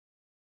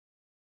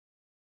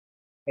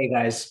Hey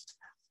guys,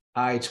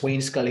 it's Wayne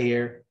Scully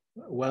here.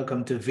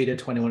 Welcome to video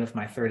 21 of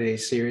my 30-day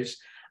series.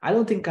 I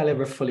don't think I'll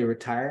ever fully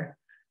retire,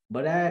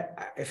 but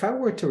if I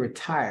were to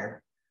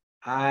retire,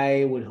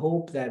 I would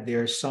hope that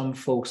there are some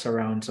folks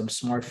around, some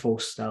smart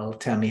folks that'll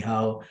tell me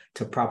how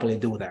to properly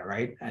do that,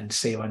 right? And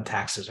save on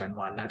taxes and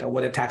whatnot, or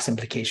what the tax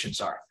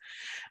implications are.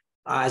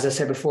 As I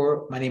said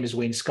before, my name is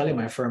Wayne Scully.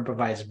 My firm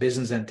provides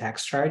business and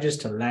tax strategies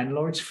to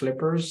landlords,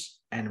 flippers,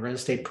 and real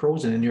estate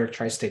pros in the New York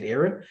tri-state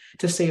area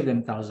to save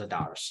them thousands of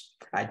dollars.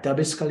 At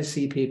W. Scully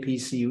CPA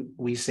PC,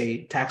 we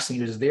say taxing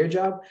you is their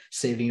job,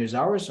 saving you is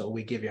ours, so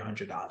we give you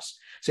 $100.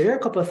 So here are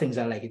a couple of things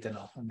I'd like you to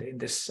know in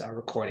this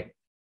recording.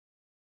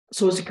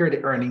 Social Security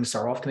earnings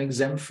are often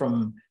exempt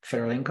from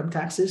federal income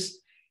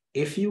taxes.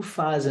 If you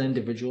file as an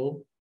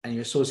individual and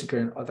your Social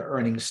Security and other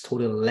earnings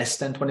total less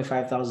than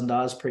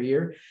 $25,000 per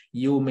year,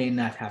 you may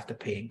not have to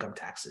pay income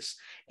taxes.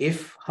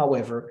 If,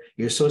 however,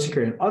 your Social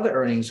Security and other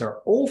earnings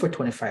are over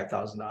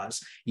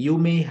 $25,000, you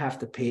may have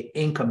to pay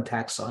income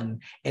tax on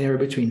anywhere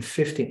between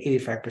 50 and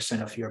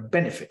 85% of your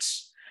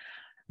benefits.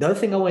 The other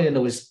thing I want you to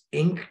know is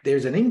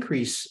there's an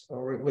increase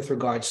with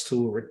regards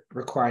to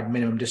required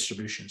minimum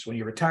distributions. When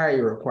you retire,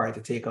 you're required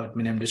to take out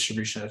minimum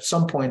distribution at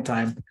some point in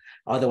time.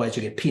 Otherwise,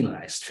 you get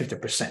penalized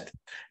 50%.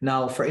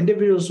 Now, for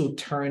individuals who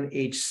turn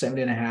age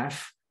 70 and a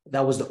half,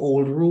 that was the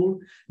old rule.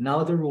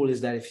 Now the rule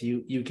is that if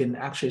you can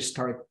actually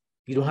start,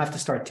 you don't have to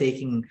start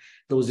taking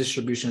those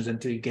distributions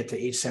until you get to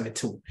age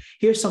 72.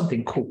 Here's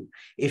something cool.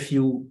 If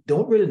you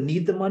don't really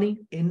need the money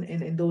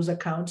in those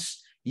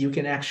accounts, you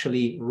can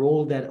actually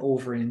roll that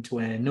over into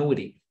an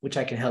annuity, which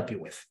I can help you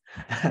with.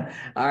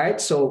 All right,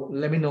 so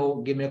let me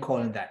know, give me a call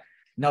on that.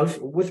 Now,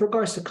 with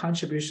regards to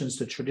contributions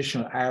to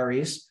traditional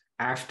IRAs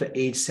after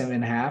age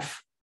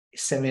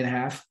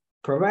 7.5,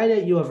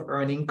 provided you have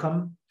earned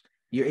income,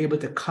 you're able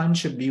to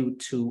contribute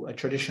to a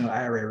traditional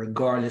IRA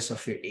regardless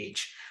of your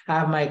age. I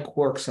have my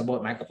qualms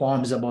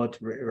about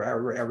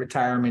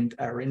retirement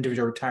or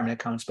individual retirement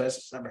accounts, but that's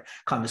a separate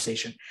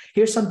conversation.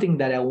 Here's something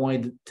that I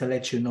wanted to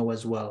let you know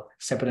as well,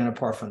 separate and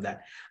apart from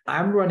that.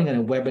 I'm running a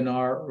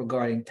webinar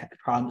regarding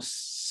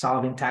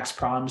solving tax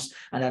problems,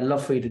 and I'd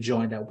love for you to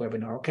join that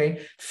webinar,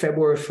 okay?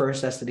 February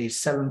 1st, that's today,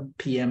 7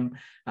 p.m.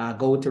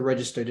 Go to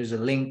register. There's a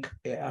link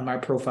on my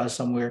profile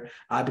somewhere.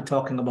 I'll be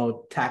talking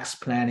about tax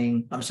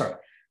planning.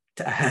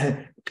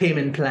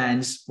 Payment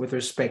plans with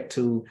respect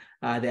to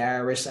the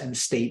IRS and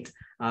state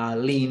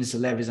liens,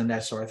 levies, and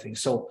that sort of thing.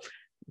 So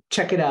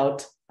check it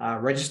out,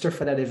 register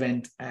for that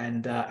event,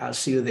 and I'll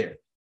see you there.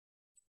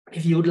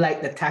 If you would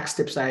like the tax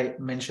tips I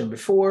mentioned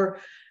before,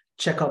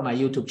 check out my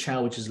YouTube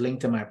channel, which is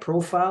linked to my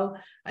profile.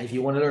 And if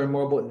you want to learn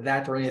more about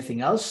that or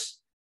anything else,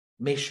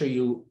 make sure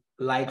you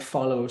like,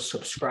 follow,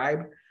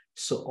 subscribe,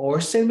 or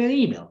send me an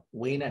email,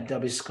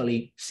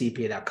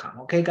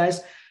 wayne@wscullycpa.com. Okay,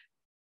 guys?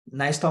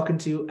 Nice talking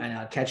to you, and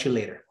I'll catch you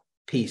later.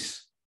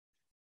 Peace.